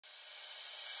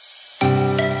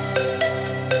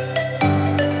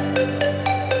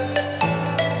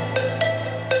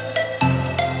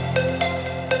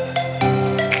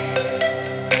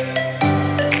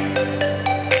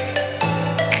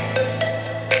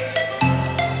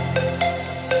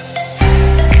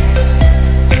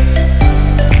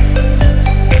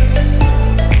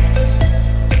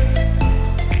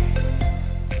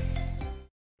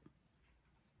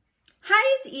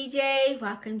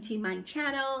welcome to my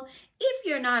channel. If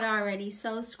you're not already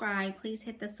subscribed, please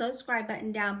hit the subscribe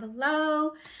button down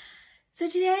below. So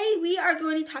today we are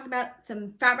going to talk about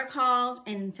some fabric hauls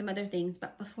and some other things,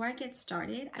 but before I get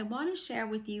started, I want to share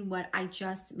with you what I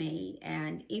just made.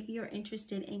 And if you're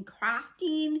interested in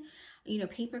crafting,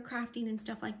 paper crafting and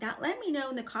stuff like that, let me know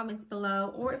in the comments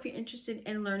below. Or if you're interested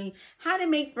in learning how to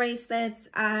make bracelets,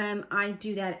 I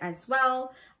do that as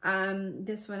well.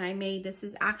 This one I made, this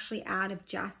is actually out of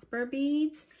jasper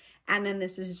beads. And then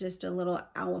this is just a little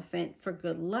elephant for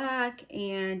good luck.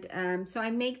 And so I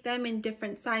make them in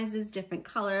different sizes, different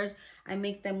colors. I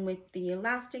make them with the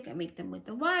elastic. I make them with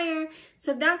the wire.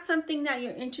 So that's something that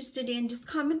you're interested in. Just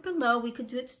comment below. We could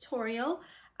do a tutorial.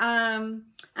 And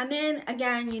then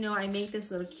again, I made this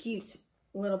little cute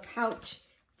little pouch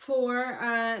for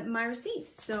my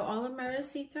receipts. So all of my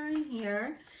receipts are in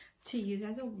here to use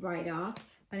as a write-off.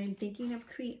 But I'm thinking of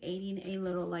creating a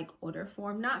little like order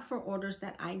form, not for orders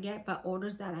that I get, but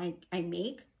orders that I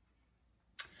make,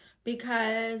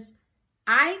 because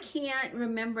I can't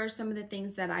remember some of the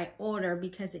things that I order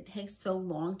because it takes so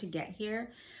long to get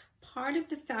here. Part of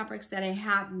the fabrics that I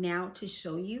have now to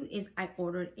show you is I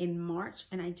ordered in March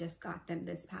and I just got them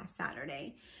this past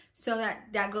Saturday. So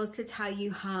that goes to tell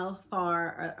you how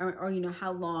far or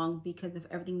how long, because of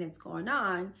everything that's going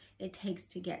on, it takes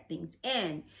to get things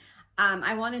in.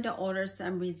 I wanted to order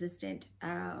some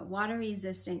water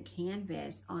resistant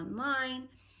canvas online,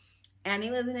 and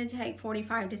it was going to take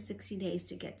 45 to 60 days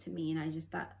to get to me. And I just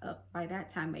thought, oh, by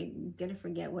that time, I'm going to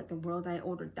forget what the world I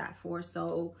ordered that for.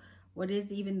 So what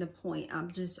is even the point? I'll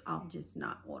just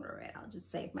not order it. I'll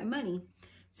just save my money.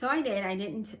 So I did. I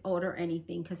didn't order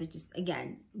anything because it just,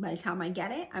 again, by the time I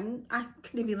get it, I'm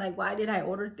going to be like, why did I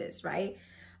order this, right?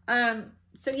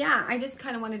 So yeah, I just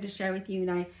kind of wanted to share with you.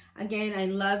 And I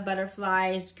love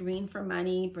butterflies, green for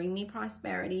money, bring me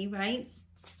prosperity, right?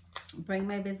 Bring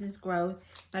my business growth.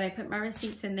 But I put my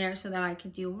receipts in there so that I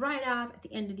could do write-off at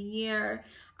the end of the year.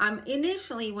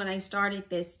 Initially, when I started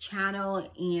this channel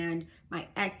and my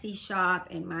Etsy shop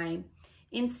and my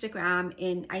Instagram,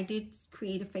 and I did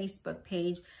create a Facebook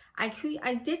page, I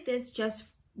did this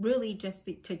just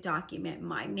to document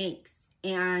my makes.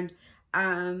 And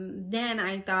then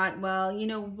I thought, well,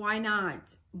 why not?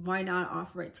 Why not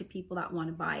offer it to people that want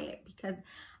to buy it? Because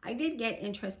I did get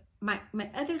interest. My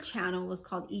other channel was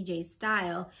called EJ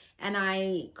Style, and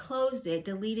I closed it,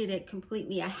 deleted it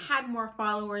completely. I had more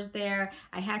followers there.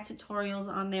 I had tutorials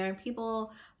on there.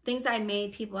 Things I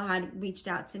made, people had reached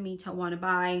out to me to want to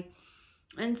buy.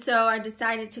 And so I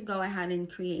decided to go ahead and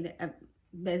create a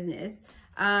business.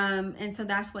 And so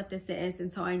that's what this is.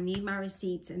 And so I need my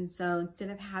receipts. And so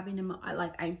instead of having them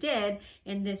like I did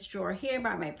in this drawer here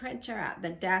by my printer at the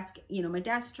desk, my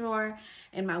desk drawer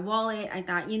and my wallet, I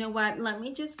thought, you know what, let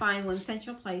me just find one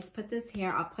central place, put this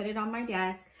here. I'll put it on my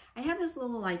desk. I have this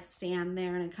little like stand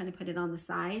there, and I kind of put it on the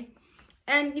side.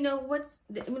 And look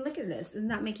at this. Doesn't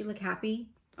that make you look happy?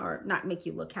 Or not make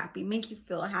you look happy, make you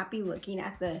feel happy looking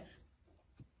at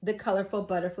the colorful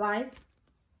butterflies.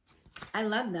 I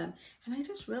love them. And I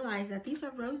just realized that these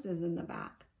are roses in the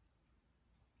back.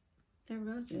 They're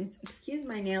roses. Excuse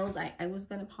my nails. I was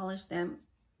going to polish them,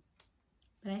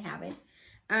 but I haven't.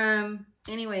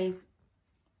 Anyways.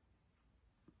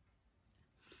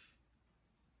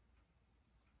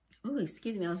 Oh,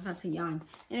 excuse me. I was about to yawn.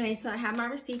 Anyway, so I have my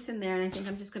receipts in there, and I think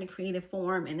I'm just going to create a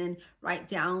form and then write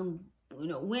down,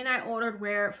 when I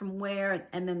ordered, from where,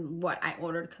 and then what I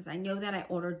ordered, because I know that I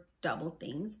ordered double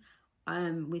things.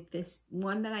 With this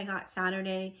one that I got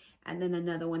Saturday, and then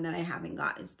another one that I haven't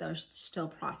got, they're still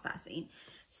processing.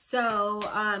 So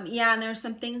yeah, and there's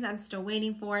some things I'm still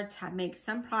waiting for to make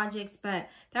some projects, but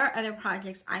there are other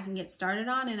projects I can get started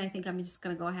on, and I think I'm just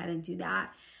going to go ahead and do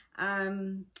that.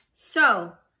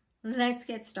 So let's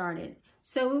get started.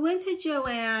 So we went to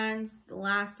Joann's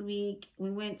last week.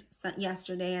 We went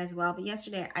yesterday as well, but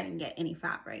yesterday I didn't get any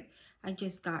fabric. I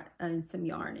just got some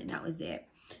yarn, and that was it.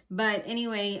 But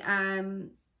anyway,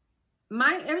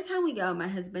 every time we go, my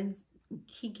husband,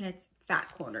 he gets fat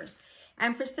quarters.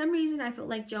 And for some reason, I feel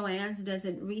like Joann's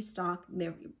doesn't restock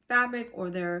their fabric or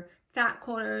their fat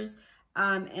quarters.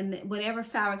 And whatever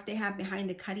fabric they have behind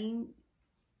the cutting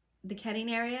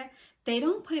area, they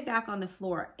don't put it back on the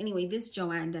floor. Anyway, this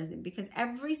Joann doesn't, because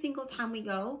every single time we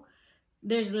go,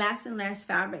 there's less and less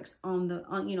fabrics on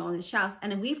the shelves.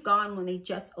 And then we've gone when they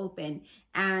just opened,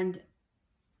 and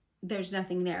there's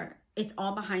nothing there. It's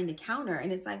all behind the counter.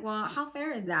 And it's like, well, how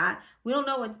fair is that? We don't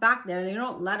know what's back there. They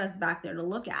don't let us back there to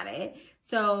look at it.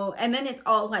 So, and then it's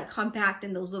all like compact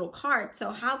in those little carts. So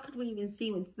how could we even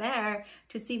see what's there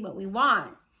to see what we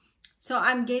want? So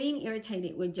I'm getting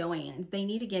irritated with Joann's. They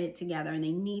need to get it together, and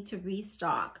they need to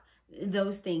restock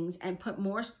those things and put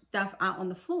more stuff out on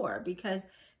the floor, because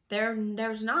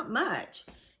there's not much.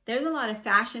 There's a lot of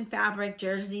fashion fabric,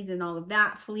 jerseys and all of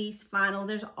that, fleece, flannel,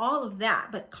 there's all of that.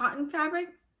 But cotton fabric,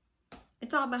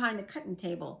 it's all behind the cutting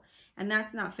table. And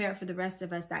that's not fair for the rest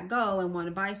of us that go and want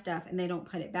to buy stuff and they don't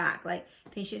put it back. Like,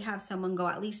 they should have someone go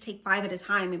at least take 5 at a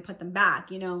time and put them back,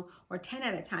 you know, or 10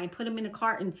 at a time, put them in a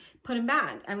cart and put them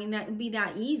back. I mean, that would be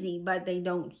that easy, but they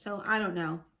don't. So I don't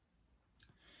know.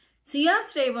 So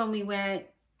yesterday when we went,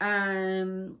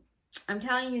 I'm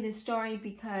telling you this story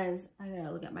because I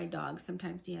gotta look at my dog.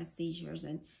 Sometimes he has seizures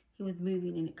and he was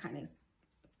moving and it kind of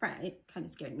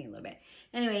scared me a little bit.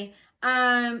 Anyway,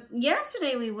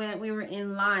 yesterday we were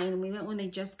in line. We went when they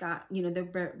just got, you know,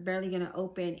 they're barely gonna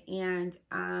open.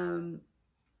 And,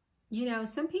 you know,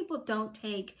 some people don't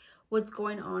take what's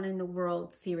going on in the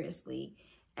world seriously,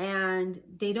 and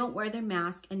they don't wear their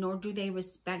mask, and nor do they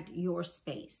respect your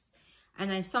space.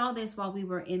 And I saw this while we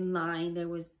were in line. There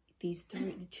was these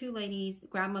two ladies, the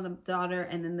grandma, the daughter,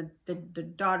 and then the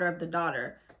daughter of the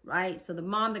daughter, right? So the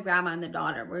mom, the grandma, and the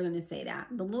daughter, we're going to say that.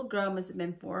 The little girl must have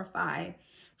been 4 or 5.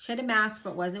 She had a mask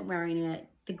but wasn't wearing it.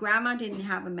 The grandma didn't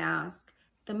have a mask.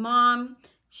 The mom,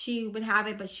 she would have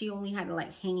it, but she only had it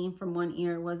like hanging from one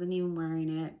ear, wasn't even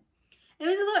wearing it. It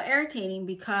was a little irritating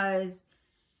because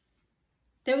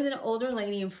there was an older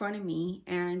lady in front of me,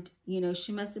 and, you know,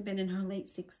 she must have been in her late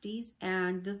 60s.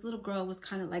 And this little girl was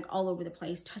kind of like all over the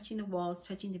place, touching the walls,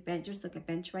 touching the bench. There's like a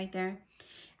bench right there.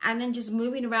 And then just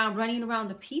moving around, running around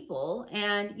the people.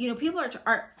 And, you know, people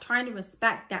are trying to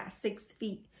respect that 6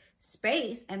 feet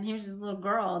space. And here's this little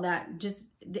girl that just,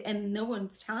 and no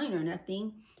one's telling her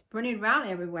nothing, running around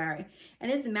everywhere.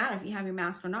 And it doesn't matter if you have your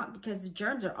mask or not, because the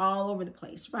germs are all over the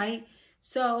place, right?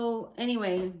 So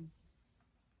anyway,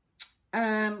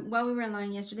 while we were in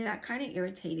line yesterday, that kind of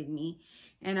irritated me.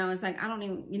 And I was like, I don't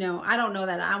even, you know, I don't know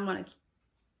that I want to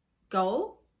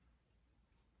go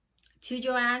to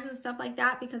Joann's and stuff like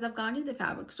that, because I've gone to the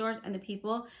fabric stores and the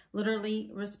people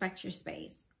literally respect your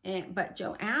space. But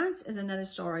Joann's is another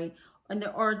story.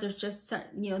 Or there's just,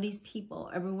 you know, these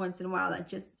people every once in a while that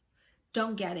just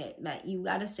don't get it, that you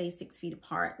got to stay 6 feet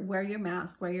apart, wear your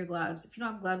mask, wear your gloves. If you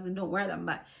don't have gloves, then don't wear them,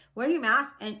 but wear your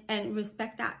mask and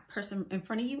respect that person in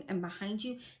front of you and behind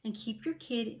you, and keep your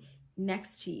kid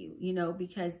next to you, you know,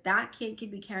 because that kid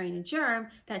could be carrying a germ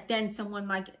that then someone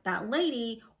like that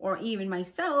lady, or even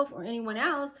myself or anyone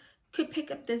else, could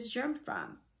pick up this germ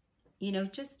from, you know,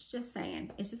 just saying.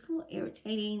 It's just a little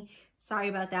irritating. Sorry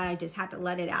about that. I just had to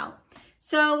let it out.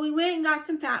 So we went and got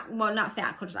some not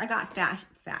fat quarters. I got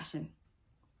fashion.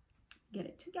 Get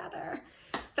it together.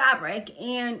 Fabric.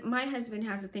 And my husband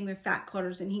has a thing with fat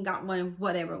quarters, and he got one of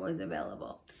whatever was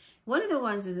available. One of the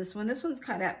ones is this one. This one's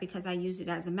cut up because I used it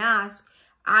as a mask.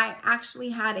 I actually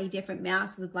had a different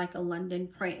mask with like a London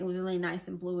print. It was really nice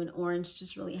and blue and orange,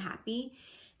 just really happy.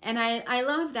 And I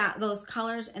love those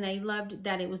colors, and I loved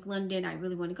that it was London. I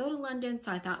really want to go to London,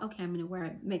 so I thought, okay, I'm going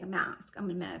to make a mask. I'm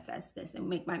going to manifest this and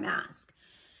make my mask.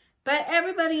 But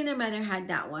everybody and their mother had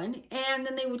that one. And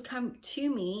then they would come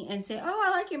to me and say, oh, I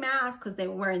like your mask, because they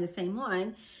were wearing the same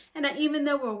one. And even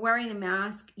though we're wearing the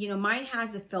mask, you know, mine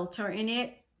has a filter in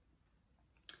it.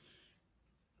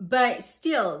 But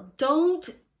still, don't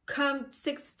come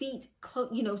 6 feet close,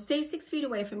 you know, stay 6 feet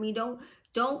away from me. Don't,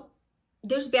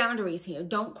 there's boundaries here.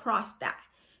 Don't cross that,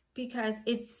 because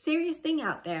it's a serious thing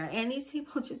out there. And these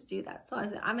people just do that. So I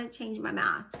said, I'm going to change my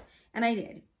mask. And I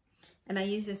did. And I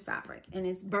use this fabric, and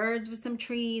it's birds with some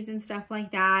trees and stuff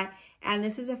like that. And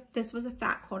this was a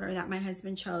fat quarter that my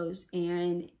husband chose,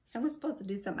 and I was supposed to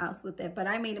do something else with it, but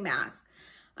I made a mask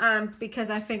because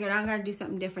I figured I'm gonna do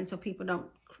something different so people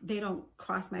don't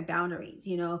cross my boundaries.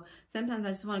 You know, sometimes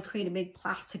I just want to create a big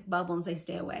plastic bubble and say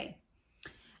stay away.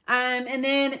 And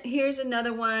then here's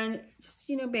another one, just,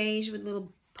 you know, beige with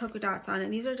little polka dots on it.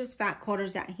 These are just fat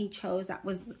quarters that he chose. That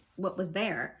was what was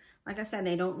there. Like I said,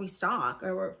 they don't restock,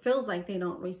 or it feels like they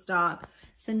don't restock.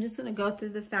 So I'm just going to go through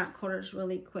the fat quarters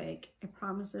really quick. I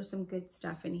promise there's some good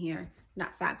stuff in here.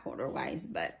 Not fat quarter wise,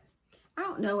 but I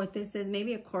don't know what this is.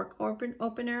 Maybe a cork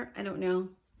opener. I don't know.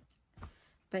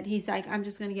 But he's like, I'm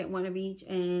just going to get one of each.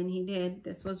 And he did.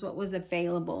 This was what was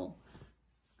available.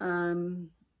 Because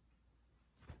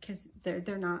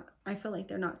they're not, I feel like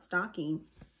they're not stocking.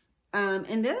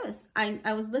 And this,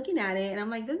 I was looking at it and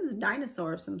I'm like, this is a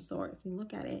dinosaur of some sort if you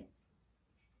look at it.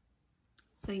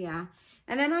 So yeah.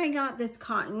 And then I got this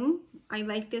cotton. I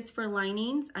like this for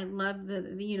linings. I love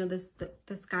the you know,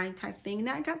 the sky type thing. And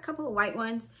then I got a couple of white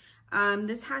ones.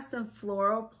 This has some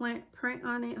floral print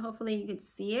on it. Hopefully you could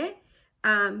see it.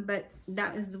 But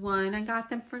that is one. I got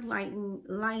them for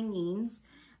linings.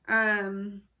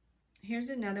 Here's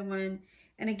another one.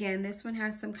 And again, this one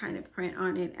has some kind of print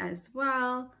on it as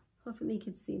well. Hopefully you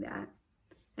can see that.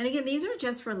 And again, these are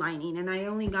just for lining, and I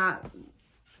only got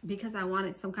because I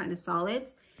wanted some kind of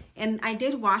solids. And I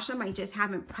did wash them, I just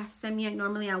haven't pressed them yet.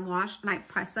 Normally I wash and I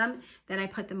press them, then I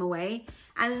put them away.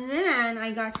 And then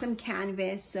I got some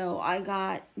canvas. So I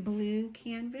got blue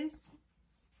canvas,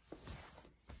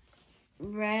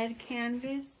 red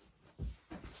canvas.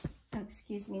 Oh,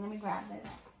 excuse me, let me grab this.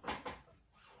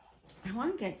 I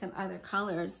want to get some other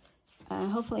colors.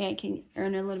 Hopefully I can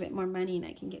earn a little bit more money and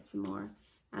I can get some more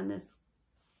on this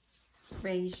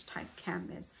beige type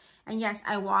canvas. And yes,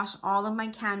 I wash all of my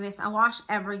canvas. I wash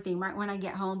everything right when I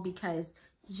get home because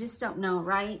you just don't know,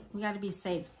 right? We got to be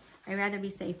safe. I'd rather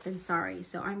be safe than sorry.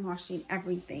 So I'm washing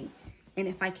everything. And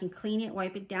if I can clean it,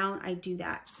 wipe it down, I do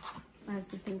that. My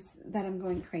husband thinks that I'm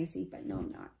going crazy, but no,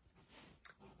 I'm not.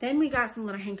 Then we got some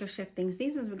little handkerchief things.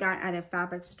 These ones we got at a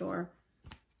fabric store.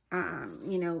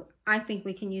 You know, I think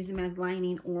we can use them as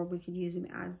lining or we could use them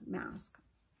as mask.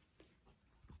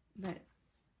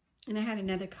 And I had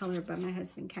another color, but my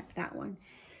husband kept that one.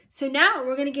 So now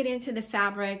we're going to get into the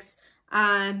fabrics.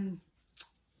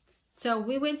 So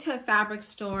we went to a fabric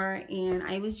store and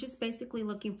I was just basically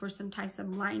looking for some types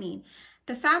of lining.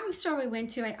 The fabric store we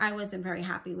went to, I wasn't very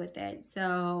happy with it.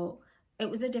 So it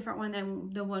was a different one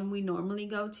than the one we normally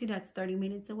go to. That's 30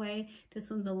 minutes away. This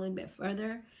one's a little bit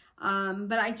further.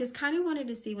 But I just kind of wanted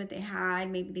to see what they had.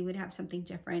 Maybe they would have something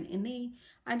different. And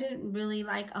I didn't really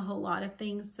like a whole lot of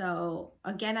things. So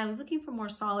again, I was looking for more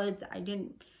solids. I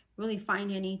didn't really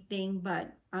find anything,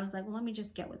 but I was like, well, let me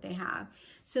just get what they have.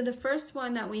 So the first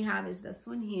one that we have is this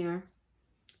one here.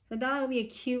 So that would be a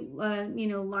cute, you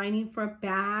know, lining for a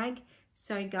bag.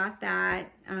 So I got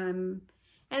that. And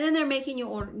then they're making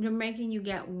you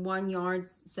get 1 yard,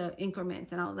 so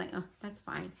increments. And I was like, oh, that's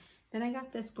fine. Then I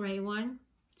got this gray one.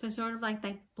 So sort of like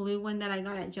that blue one that I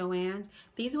got at Joann's.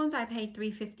 These ones I paid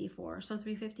 $3.50 for, so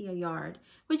 $3.50 a yard,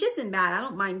 which isn't bad. I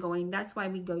don't mind going. That's why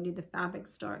we go to the fabric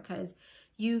store, because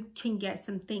you can get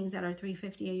some things that are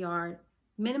 $3.50 a yard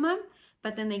minimum,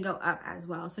 but then they go up as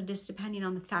well. So just depending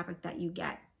on the fabric that you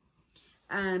get.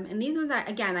 And these ones,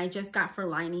 I just got for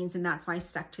linings, and that's why I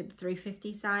stuck to the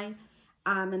 $3.50 side.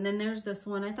 And then there's this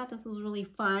one. I thought this was really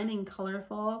fun and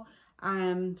colorful.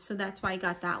 So that's why I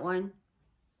got that one.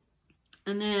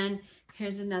 And then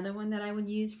here's another one that I would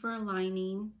use for a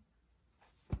lining.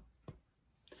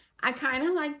 I kind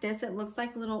of like this. It looks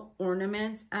like little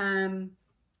ornaments.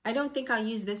 I don't think I'll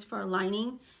use this for a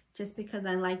lining just because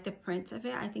I like the print of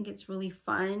it. I think it's really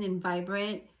fun and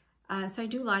vibrant. So I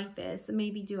do like this. So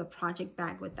maybe do a project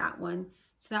bag with that one.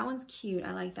 So that one's cute.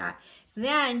 I like that.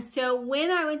 Then, so when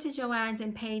I went to Joann's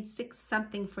and paid $6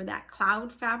 something for that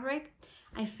cloud fabric,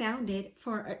 I found it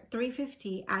for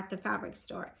 $3.50 at the fabric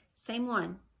store. Same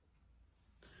one.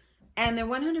 And they're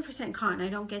 100% cotton. I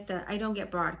don't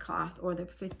get broadcloth or the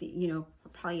 50, you know,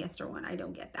 polyester one. I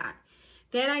don't get that.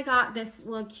 Then I got this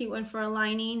little cute one for a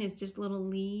lining. It's just little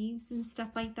leaves and stuff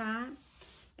like that.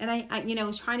 And I you know,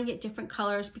 was trying to get different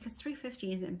colors because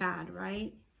 $3.50 isn't bad,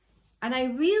 right? And I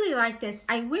really like this.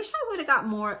 I wish I would have got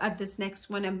more of this next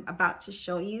one I'm about to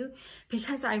show you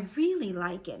because I really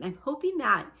like it. And I'm hoping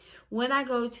that when I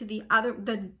go to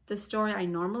the store I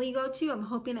normally go to, I'm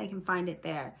hoping I can find it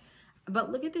there.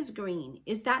 But look at this green.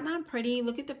 Is that not pretty?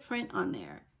 Look at the print on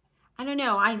there. I don't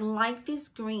know. I like this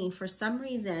green. For some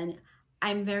reason,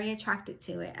 I'm very attracted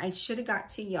to it. I should have got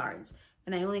 2 yards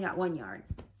and I only got 1 yard.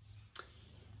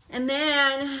 And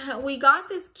then we got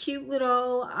this cute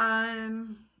little, I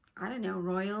don't know,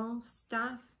 royal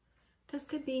stuff. This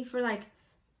could be for like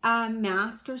a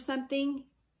mask or something.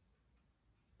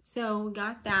 So we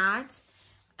got that.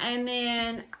 And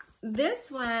then this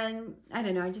one, I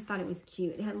don't know, I just thought it was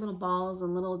cute. It had little balls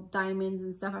and little diamonds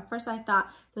and stuff. At first I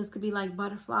thought those could be like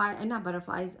not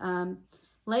butterflies,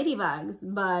 ladybugs,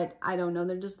 but I don't know.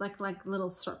 They're just like little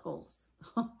circles.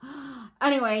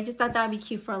 Anyway, I just thought that would be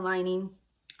cute for a lining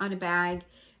on a bag.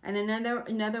 And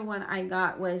another one I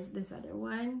got was this other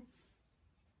one.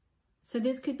 So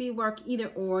this could be work either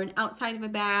or, an outside of a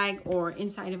bag or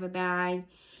inside of a bag.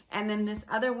 And then this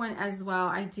other one as well,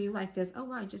 I do like this. Oh,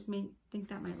 wow, I just think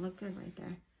that might look good right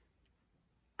there.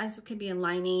 This could be a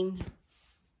lining.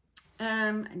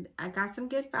 I got some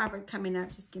good fabric coming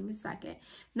up. Just give me a second.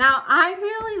 Now, I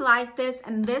really like this,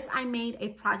 and this I made a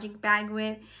project bag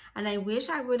with, and I wish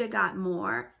I would have got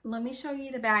more. Let me show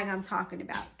you the bag I'm talking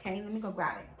about, okay? Let me go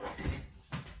grab it.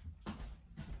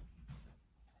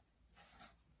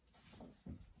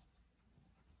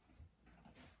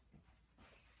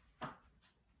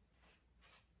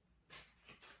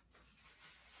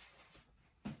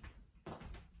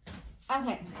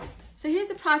 Okay, so here's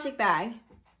a project bag.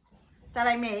 that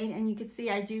I made, and you can see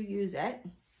I do use it.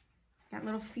 Got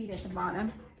little feet at the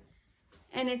bottom.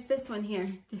 And it's this one here,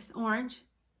 this orange.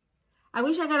 I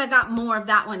wish I could have got more of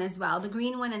that one as well. The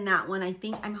green one and that one.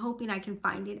 I'm hoping I can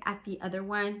find it at the other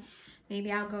one.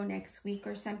 Maybe I'll go next week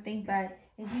or something. But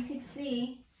as you can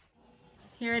see,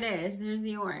 here it is. There's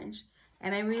the orange.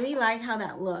 And I really like how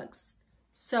that looks.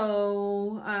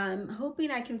 So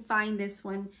hoping I can find this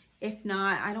one. If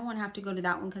not, I don't want to have to go to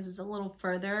that one because it's a little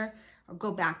further. Or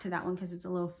go back to that one because it's a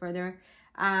little further.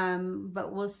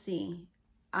 But we'll see.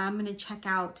 I'm going to check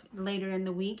out later in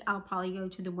the week. I'll probably go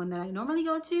to the one that I normally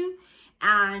go to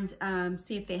and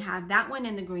see if they have that one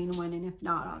and the green one. And if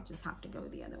not, I'll just have to go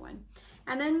with the other one.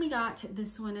 And then we got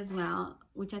this one as well,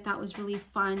 which I thought was really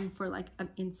fun for like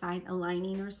inside a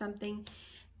lining or something.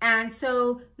 And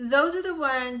so those are the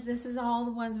ones, this is all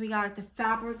the ones we got at the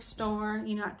fabric store,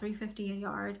 you know, at $3.50 a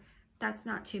yard. That's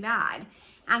not too bad.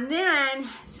 And then,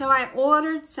 so I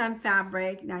ordered some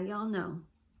fabric. Now y'all know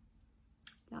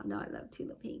I love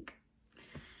Tula Pink.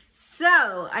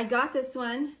 So I got this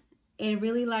one and I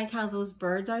really like how those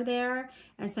birds are there.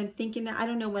 And so I'm thinking that I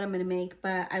don't know what I'm going to make,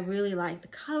 but I really like the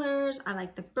colors. I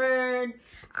like the bird.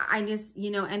 I just,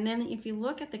 you know, and then if you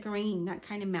look at the green, that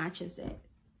kind of matches it.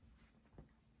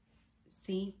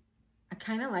 See, I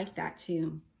kind of like that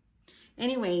too.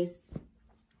 Anyways,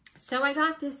 so I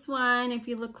got this one. If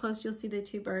you look close, you'll see the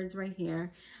two birds right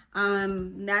here.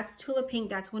 That's Tula Pink.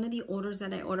 That's one of the orders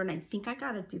that I ordered. I think I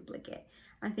got a duplicate.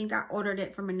 I think I ordered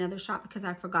it from another shop because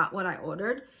I forgot what I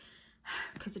ordered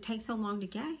because it takes so long to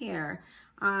get here.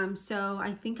 So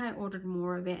I think I ordered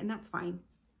more of it, and that's fine.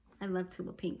 I love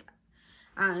Tula Pink.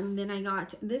 Then I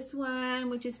got this one,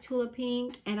 which is Tula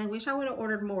Pink, and I wish I would have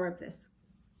ordered more of this.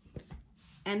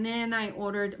 And then I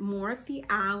ordered more of the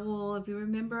owl. If you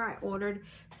remember, I ordered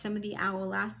some of the owl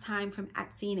last time from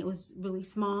Etsy, and it was really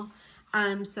small.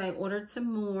 So I ordered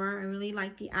some more. I really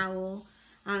like the owl.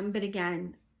 But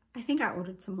again, I think I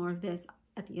ordered some more of this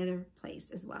at the other place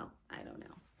as well. I don't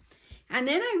know. And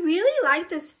then I really like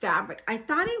this fabric. I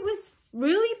thought it was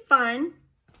really fun.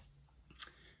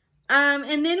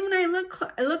 And then when I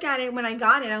look at it, when I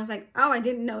got it, I was like, oh, I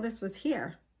didn't know this was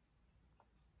here.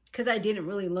 Because I didn't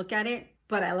really look at it,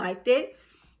 but I liked it.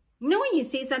 You know when you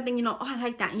see something, you know, oh, I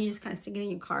like that, and you just kind of stick it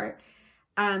in your cart.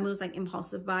 It was like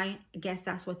impulsive buy. I guess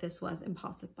that's what this was,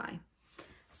 impulsive buy.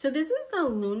 So this is the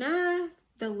Luna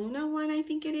one, I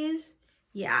think it is.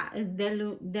 Yeah, it's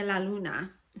de la Luna.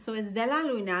 So it's de la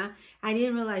Luna. I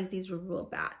didn't realize these were real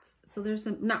bats. So there's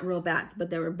some, not real bats, but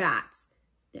there were bats.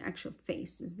 The actual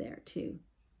face is there too.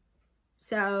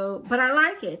 So, but I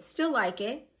like it, still like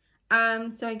it.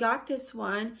 So I got this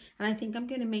one, and I think I'm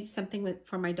going to make something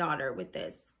for my daughter with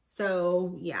this.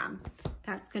 So yeah,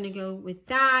 that's going to go with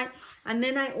that. And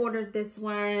then I ordered this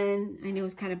one. I know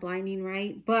it's kind of blinding,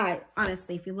 right? But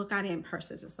honestly, if you look at it in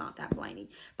purses, it's not that blinding.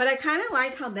 But I kind of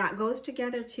like how that goes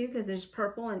together too, because there's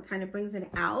purple and kind of brings it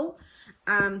out.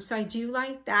 So I do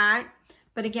like that.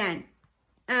 But again,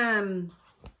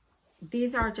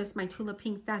 these are just my Tula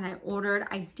Pink that I ordered.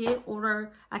 I did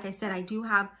order, like I said, I do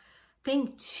have, I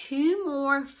think, 2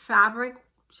 or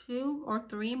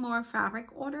 3 more fabric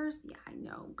orders. Yeah, I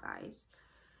know, guys.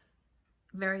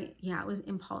 Yeah, it was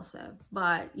impulsive.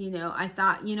 But, you know, I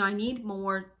thought, you know, I need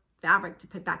more fabric to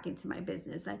put back into my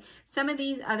business. Like some of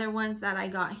these other ones that I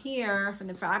got here from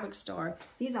the fabric store,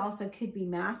 these also could be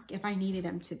mask if I needed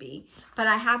them to be. But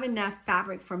I have enough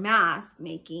fabric for mask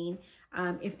making.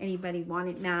 If anybody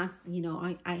wanted masks, you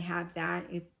know, I have that.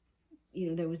 If, you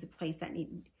know, there was a place that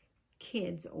needed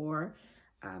kids or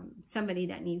somebody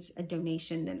that needs a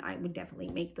donation, then I would definitely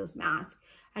make those masks.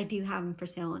 I do have them for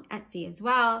sale on Etsy as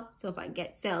well. So if I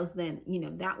get sales, then, you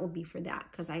know, that will be for that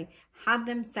because I have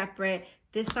them separate.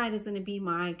 This side is going to be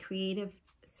my creative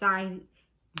side.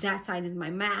 That side is my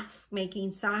mask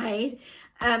making side.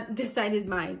 This side is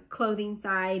my clothing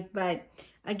side. But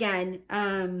again,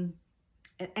 and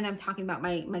I'm talking about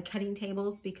my cutting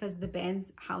tables because the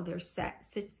bends, how they're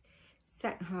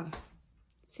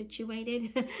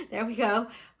situated. There we go.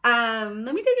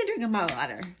 Let me take a drink of my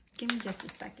water. Give me just a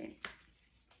second.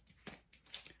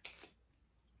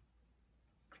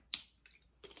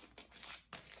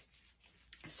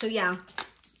 So yeah,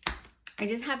 I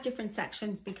just have different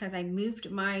sections because I moved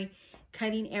my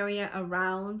cutting area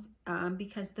around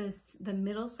because the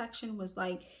middle section was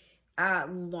like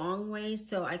long ways,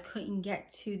 so I couldn't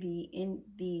get to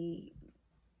the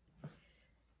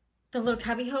little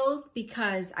cubby holes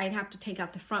because I'd have to take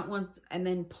out the front ones and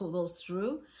then pull those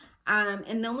through.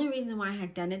 And the only reason why I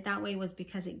had done it that way was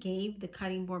because it gave the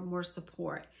cutting board more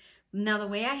support. Now, the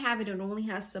way I have it, it only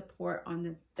has support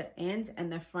on the ends and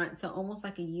the front, so almost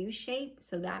like a U shape.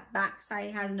 So that back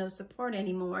side has no support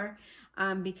anymore.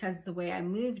 because of the way I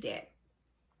moved it.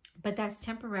 But that's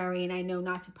temporary, and I know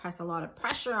not to press a lot of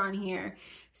pressure on here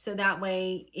so that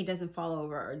way it doesn't fall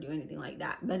over or do anything like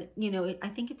that. But, you know, I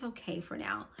think it's okay for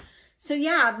now. So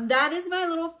yeah, that is my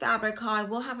little fabric haul. I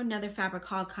will have another fabric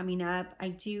haul coming up. I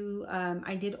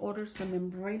did order some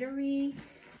embroidery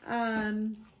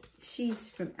sheets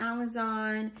from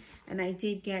Amazon, and I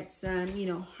did get some, you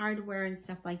know, hardware and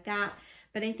stuff like that.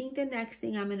 But I think the next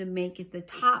thing I'm going to make is the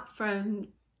top from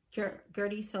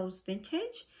Gertie Sews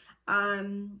Vintage.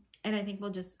 And I think we'll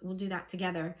do that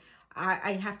together.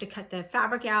 I have to cut the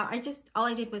fabric out. All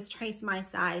I did was trace my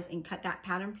size and cut that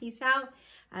pattern piece out.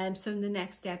 So the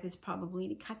next step is probably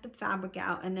to cut the fabric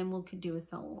out, and then we could do a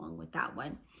sew along with that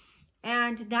one.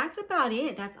 And that's about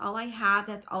it. That's all I have.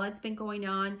 That's all that's been going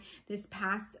on this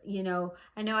past, you know,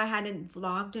 I know I hadn't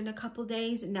vlogged in a couple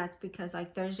days, and that's because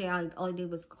like Thursday, all I did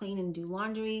was clean and do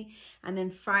laundry. And then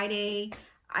Friday,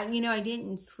 I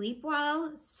didn't sleep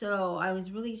well, so I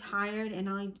was really tired, and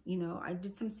I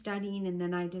did some studying, and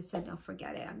then I just said, no,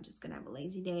 forget it. I'm just going to have a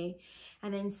lazy day.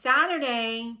 And then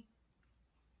Saturday,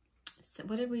 so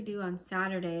what did we do on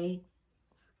Saturday?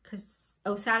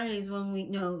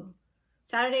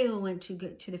 Saturday we went to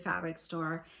the fabric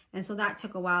store, and so that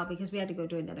took a while because we had to go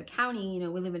to another county. You know,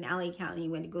 we live in LA County,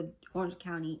 we had to go to Orange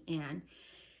County, and,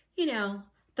 you know,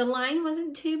 the line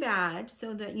wasn't too bad,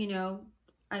 so that, you know,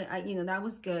 that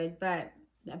was good. But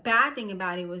the bad thing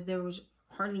about it was there was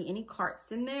hardly any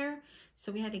carts in there.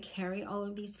 So we had to carry all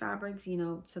of these fabrics, you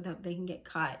know, so that they can get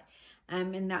cut.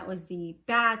 And that was the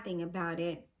bad thing about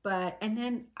it. And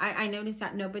then I noticed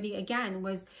that nobody, again,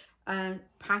 was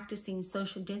practicing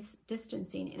social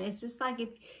distancing. And it's just like if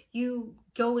you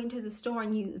go into the store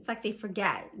and it's like they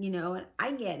forget, you know, and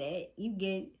I get it.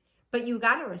 But you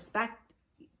got to respect,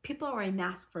 people are wearing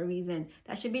masks for a reason.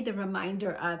 That should be the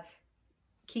reminder of,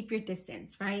 keep your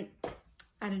distance, right?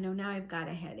 I don't know. Now I've got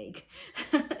a headache.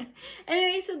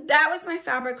 Anyway, so that was my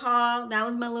fabric haul. That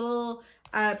was my little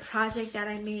project that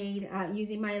I made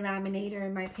using my laminator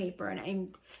and my paper.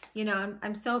 And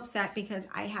I'm so upset because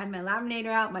I had my laminator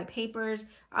out, my papers.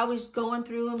 I was going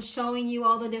through them, showing you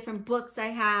all the different books I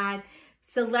had,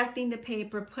 selecting the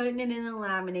paper, putting it in a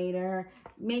laminator,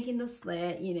 making the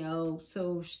slit, you know,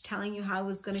 so telling you how I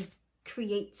was going to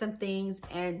create some things,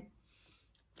 and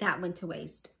that went to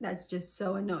waste. That's just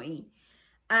so annoying.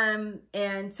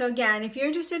 And so again, if you're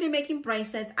interested in making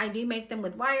bracelets, I do make them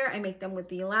with wire. I make them with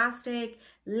the elastic.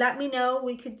 Let me know.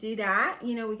 We could do that.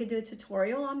 You know, we could do a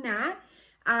tutorial on that.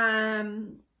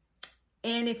 And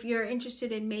if you're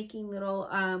interested in making little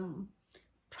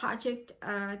project,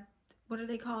 what are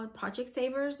they called? Project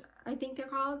savers, I think they're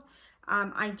called.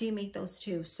 I do make those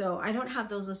too. So I don't have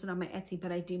those listed on my Etsy,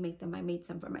 but I do make them. I made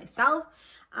some for myself.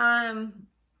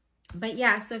 But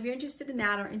yeah, so if you're interested in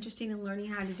that, or interested in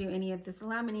learning how to do any of this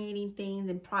laminating things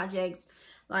and projects,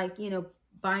 like, you know,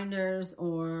 binders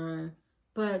or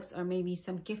books, or maybe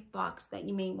some gift box that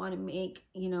you may want to make,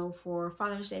 you know, for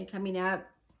Father's Day coming up,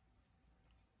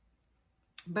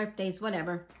 birthdays,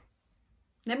 whatever,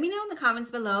 let me know in the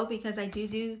comments below, because I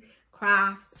do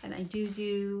crafts, and I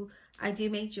do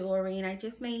make jewelry, and I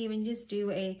just may even just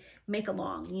do a make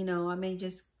along, you know. I may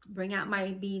just bring out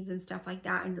my beads and stuff like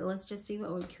that, and let's just see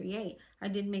what we create. I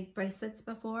did make bracelets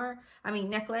before,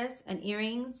 necklace and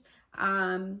earrings.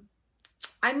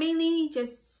 I mainly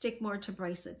just stick more to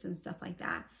bracelets and stuff like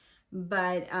that,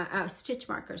 but stitch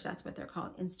markers, that's what they're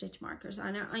called, and stitch markers.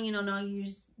 I know, you know, and I'll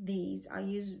use these. I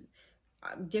use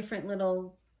different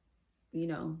little, you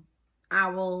know,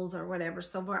 owls or whatever,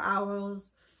 silver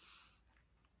owls,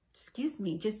 excuse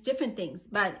me, just different things.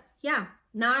 But yeah,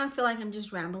 now I feel like I'm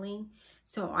just rambling,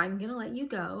 so I'm gonna let you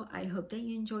go. I hope that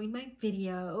you enjoyed my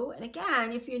video, and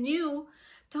again, if you're new,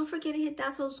 don't forget to hit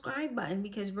that subscribe button,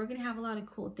 because we're gonna have a lot of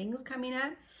cool things coming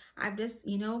up. I've just,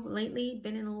 you know, lately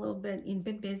been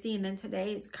been busy, and then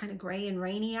today it's kind of gray and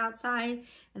rainy outside,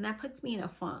 and that puts me in a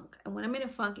funk. And when I'm in a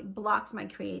funk, it blocks my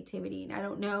creativity. And I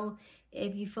don't know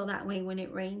if you feel that way when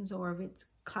it rains, or if it's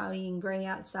cloudy and gray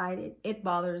outside. It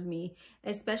bothers me,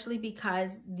 especially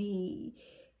because the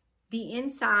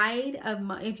inside of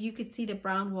if you could see the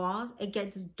brown walls, it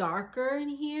gets darker in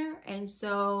here, and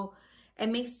so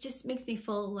it just makes me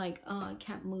feel like, oh, I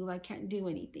can't move, I can't do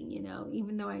anything, you know,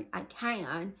 even though I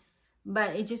can,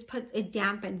 but it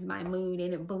dampens my mood,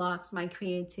 and it blocks my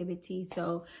creativity.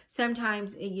 So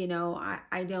sometimes, you know,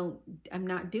 I'm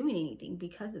not doing anything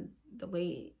because of the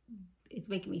way it's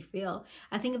making me feel.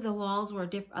 I think if the walls were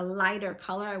a lighter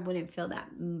color, I wouldn't feel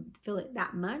it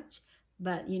that much.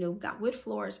 But, you know, got wood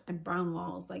floors and brown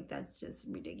walls. Like, that's just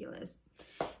ridiculous.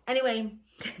 Anyway,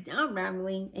 now I'm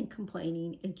rambling and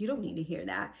complaining, and you don't need to hear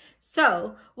that.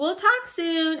 So we'll talk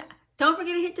soon. Don't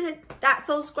forget to hit that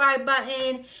subscribe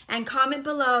button and comment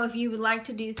below if you would like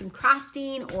to do some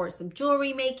crafting or some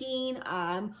jewelry making.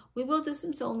 We will do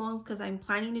some sew-alongs because I'm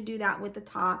planning to do that with the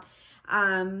top.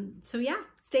 So yeah,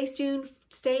 stay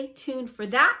tuned for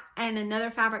that and another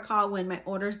fabric haul when my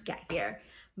orders get here.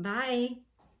 Bye.